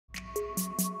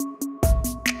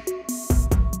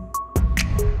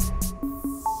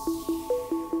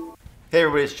Hey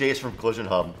everybody, it's Jason from Collision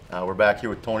Hub. We're back here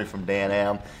with Tony from Dan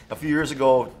Am. A few years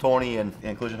ago, Tony and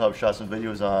Collision Hub shot some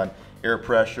videos on air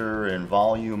pressure and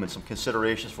volume and some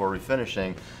considerations for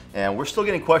refinishing. And we're still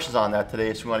getting questions on that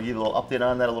today, so we want to give you a little update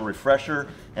on that, a little refresher,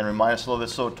 and remind us a little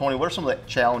bit. So Tony, what are some of the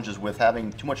challenges with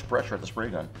having too much pressure at the spray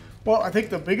gun? Well, I think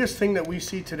the biggest thing that we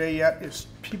see today yet is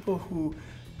people who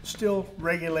still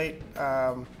regulate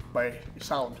by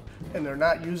sound, and they're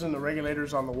not using the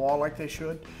regulators on the wall like they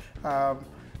should.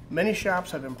 Many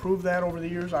shops have improved that over the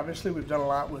years. Obviously, we've done a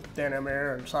lot with Dan Am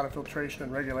air and SATA filtration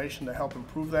and regulation to help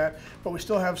improve that, but we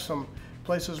still have some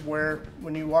places where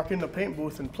when you walk in the paint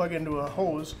booth and plug into a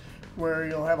hose where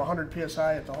you'll have 100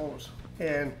 psi at the hose.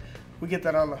 And we get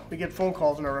that we get phone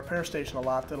calls in our repair station a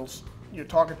lot you're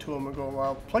talking to them and go,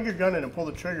 well, plug your gun in and pull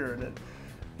the trigger, and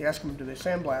you ask them, do they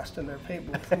sandblast in their paint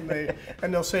booth?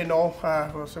 And they'll say no.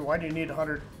 We'll say, why do you need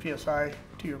 100 psi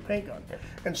to your paint gun?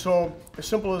 And so, as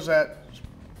simple as that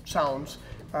sounds,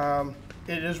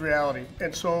 it is reality.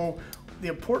 And so, the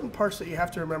important parts that you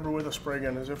have to remember with a spray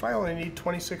gun is if I only need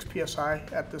 26 psi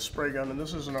at this spray gun, and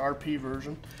this is an RP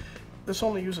version, this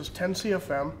only uses 10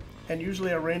 CFM and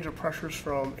usually a range of pressures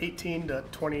from 18 to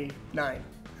 29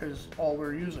 is all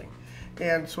we're using.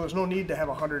 And so there's no need to have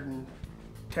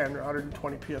 110 or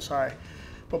 120 psi.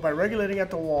 But by regulating at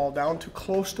the wall down to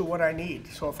close to what I need,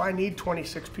 so if I need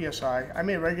 26 psi, I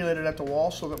may regulate it at the wall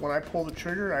so that when I pull the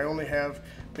trigger, I only have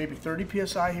maybe 30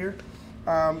 psi here.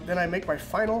 Then I make my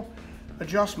final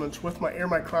adjustments with my air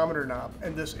micrometer knob.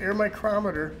 And this air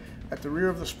micrometer at the rear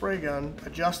of the spray gun,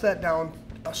 adjust that down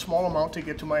a small amount to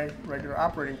get to my regular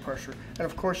operating pressure. And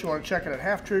of course you want to check it at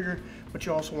half trigger, but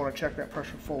you also want to check that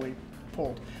pressure fully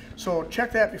pulled. So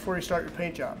check that before you start your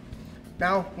paint job.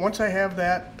 Now, once I have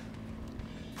that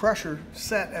pressure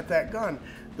set at that gun,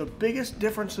 the biggest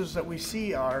differences that we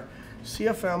see are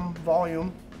CFM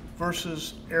volume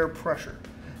versus air pressure.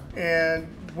 And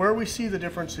where we see the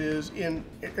difference is in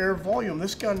air volume,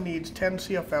 this gun needs 10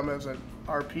 CFM as an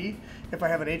RP. If I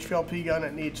have an HVLP gun,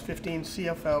 it needs 15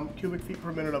 CFM, cubic feet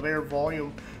per minute of air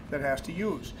volume that it has to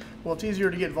use. Well, it's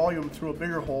easier to get volume through a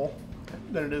bigger hole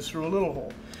than it is through a little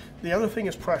hole. The other thing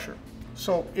is pressure.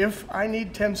 So if I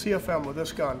need 10 CFM with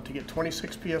this gun to get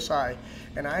 26 psi,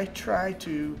 and I try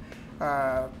to,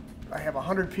 I have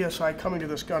 100 psi coming to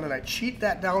this gun, and I cheat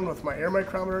that down with my air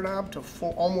micrometer knob to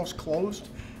almost closed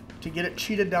to get it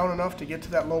cheated down enough to get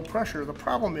to that low pressure. The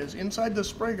problem is inside the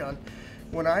spray gun,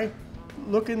 when I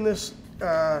look in this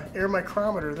air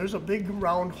micrometer, there's a big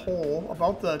round hole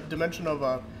about the dimension of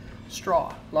a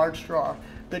straw, large straw,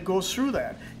 that goes through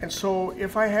that. And so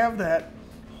if I have that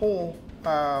hole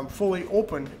fully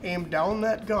open, aimed down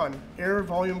that gun, air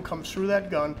volume comes through that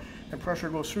gun and pressure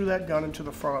goes through that gun into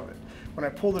the front of it. When I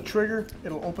pull the trigger,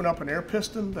 it'll open up an air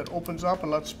piston that opens up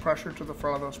and lets pressure to the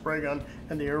front of the spray gun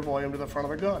and the air volume to the front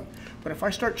of the gun. But if I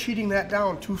start cheating that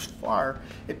down too far,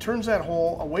 it turns that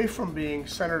hole away from being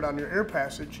centered on your air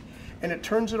passage, and it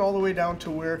turns it all the way down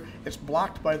to where it's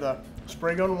blocked by the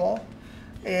spray gun wall.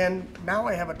 And now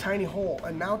I have a tiny hole,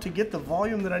 and now to get the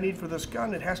volume that I need for this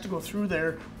gun, it has to go through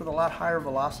there with a lot higher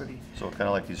velocity. So kind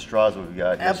of like these straws we've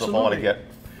got here. Absolutely. So if I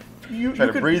want to try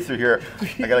to breathe through here,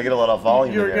 I got to get a lot of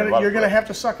volume. You're going to have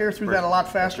to suck air through that a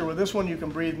lot faster. With this one, you can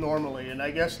breathe normally, and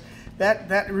I guess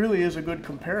that really is a good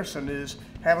comparison, is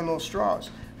having those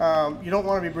straws. You don't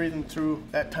want to be breathing through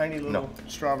that tiny little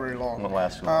straw very long. Won't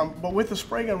last long. But with the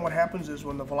spray gun, what happens is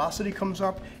when the velocity comes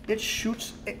up, it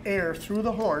shoots air through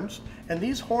the horns, and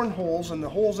these horn holes and the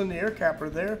holes in the air cap are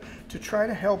there to try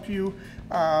to help you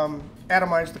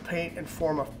atomize the paint and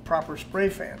form a proper spray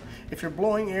fan. If you're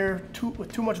blowing air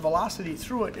with too much velocity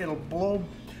through it, it'll blow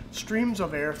streams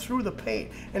of air through the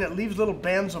paint, and it leaves little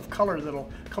bands of color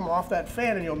that'll come off that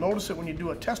fan, and you'll notice it when you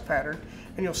do a test pattern,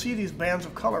 and you'll see these bands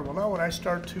of color. Well, now when I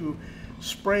start to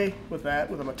spray with that,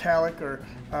 with a metallic or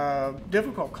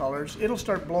difficult colors, it'll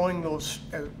start blowing those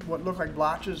what look like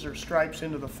blotches or stripes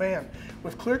into the fan.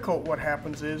 With clear coat, what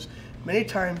happens is many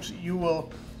times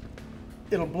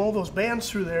it'll blow those bands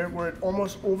through there where it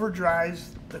almost over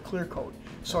dries the clear coat.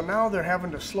 So now they're having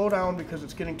to slow down because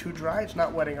it's getting too dry. It's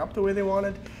not wetting up the way they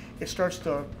wanted. It starts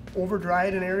to over dry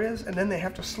it in areas, and then they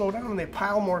have to slow down and they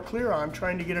pile more clear on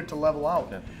trying to get it to level out.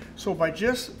 Yeah. So by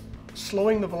just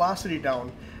slowing the velocity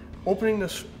down, opening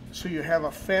this so you have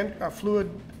a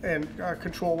fluid and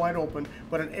control wide open,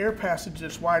 but an air passage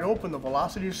that's wide open, the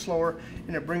velocity is slower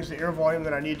and it brings the air volume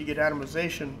that I need to get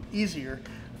atomization easier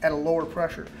at a lower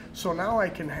pressure. So now I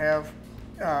can have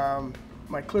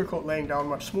my clear coat laying down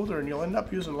much smoother, and you'll end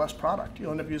up using less product.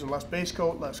 You'll end up using less base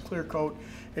coat, less clear coat.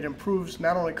 It improves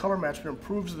not only color match, but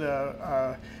improves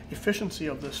the efficiency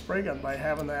of the spray gun by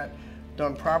having that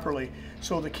done properly.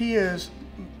 So the key is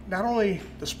not only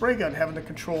the spray gun having the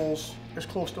controls as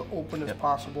close to open as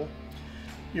possible,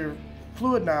 your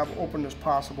fluid knob open as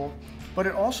possible, but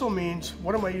it also means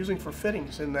what am I using for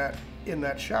fittings in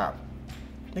that shop?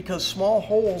 Because small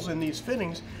holes in these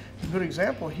fittings, a good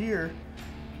example here,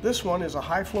 this one is a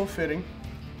high flow fitting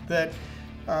that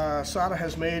SATA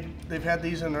has made. They've had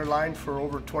these in their line for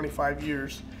over 25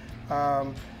 years.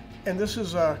 And this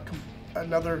is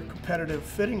another competitive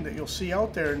fitting that you'll see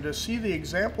out there. And to see the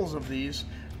examples of these,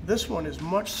 this one is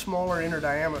much smaller inner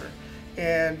diameter.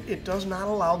 And it does not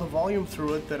allow the volume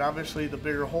through it that obviously the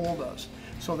bigger hole does.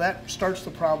 So that starts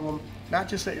the problem, not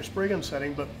just at your spray gun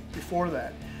setting, but before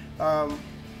that.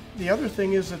 The other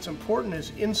thing is that's important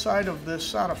is inside of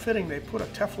this SATA fitting, they put a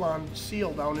Teflon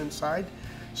seal down inside.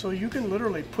 So you can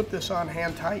literally put this on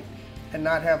hand tight and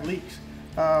not have leaks.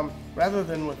 Rather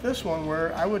than with this one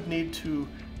where I would need to,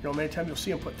 many times you'll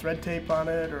see them put thread tape on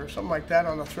it or something like that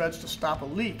on the threads to stop a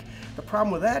leak. The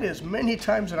problem with that is many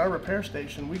times at our repair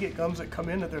station, we get guns that come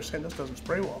in that they're saying this doesn't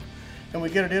spray well. And we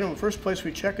get it in, and the first place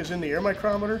we check is in the air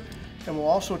micrometer, and we'll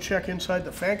also check inside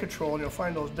the fan control, and you'll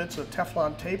find those bits of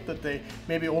Teflon tape that they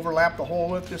maybe overlap the hole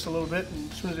with just a little bit,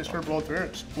 and as soon as they start blowing through air,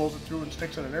 it blows it through and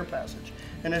sticks in an air passage.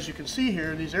 And as you can see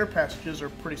here, these air passages are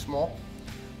pretty small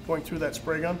going through that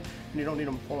spray gun, and you don't need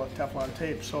them full of Teflon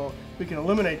tape. So we can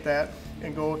eliminate that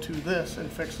and go to this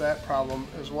and fix that problem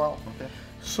as well. Okay.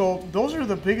 So those are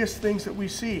the biggest things that we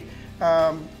see.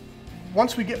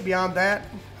 Once we get beyond that,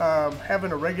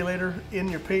 having a regulator in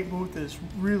your paint booth is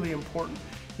really important.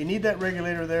 You need that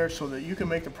regulator there so that you can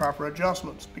make the proper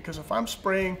adjustments. Because if I'm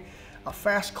spraying a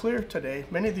fast clear today,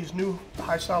 many of these new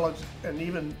high solids and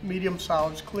even medium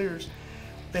solids clears,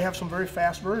 they have some very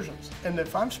fast versions. And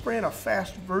if I'm spraying a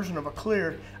fast version of a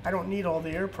clear, I don't need all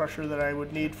the air pressure that I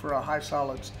would need for a high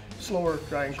solids, slower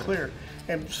drying clear.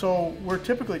 And so we're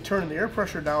typically turning the air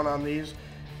pressure down on these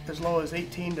as low as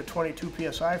 18 to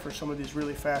 22 psi for some of these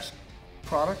really fast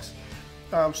products,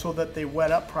 so that they wet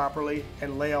up properly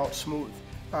and lay out smooth.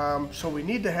 So we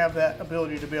need to have that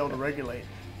ability to be able to regulate.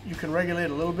 You can regulate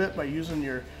a little bit by using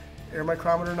your air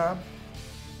micrometer knob,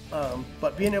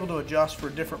 but being able to adjust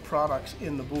for different products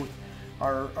in the booth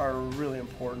are really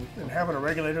important. And having a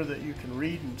regulator that you can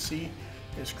read and see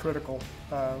is critical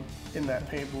in that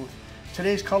paint booth.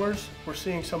 Today's colors, we're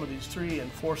seeing some of these 3 and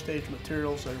 4 stage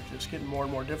materials that are just getting more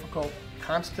and more difficult.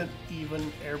 Constant,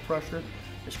 even air pressure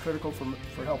is critical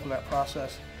for helping that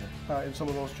process in some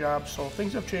of those jobs. So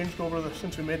things have changed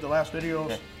since we made the last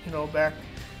videos, back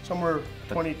somewhere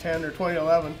 2010 or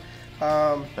 2011.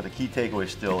 But the key takeaway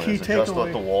still is adjust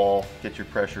at the wall, get your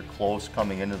pressure close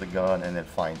coming into the gun, and then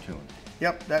fine tune.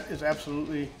 Yep, that is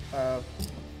absolutely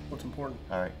what's important.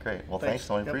 All right, great. Well, thanks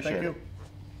Tony, appreciate it.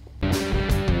 Thank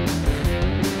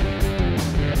you.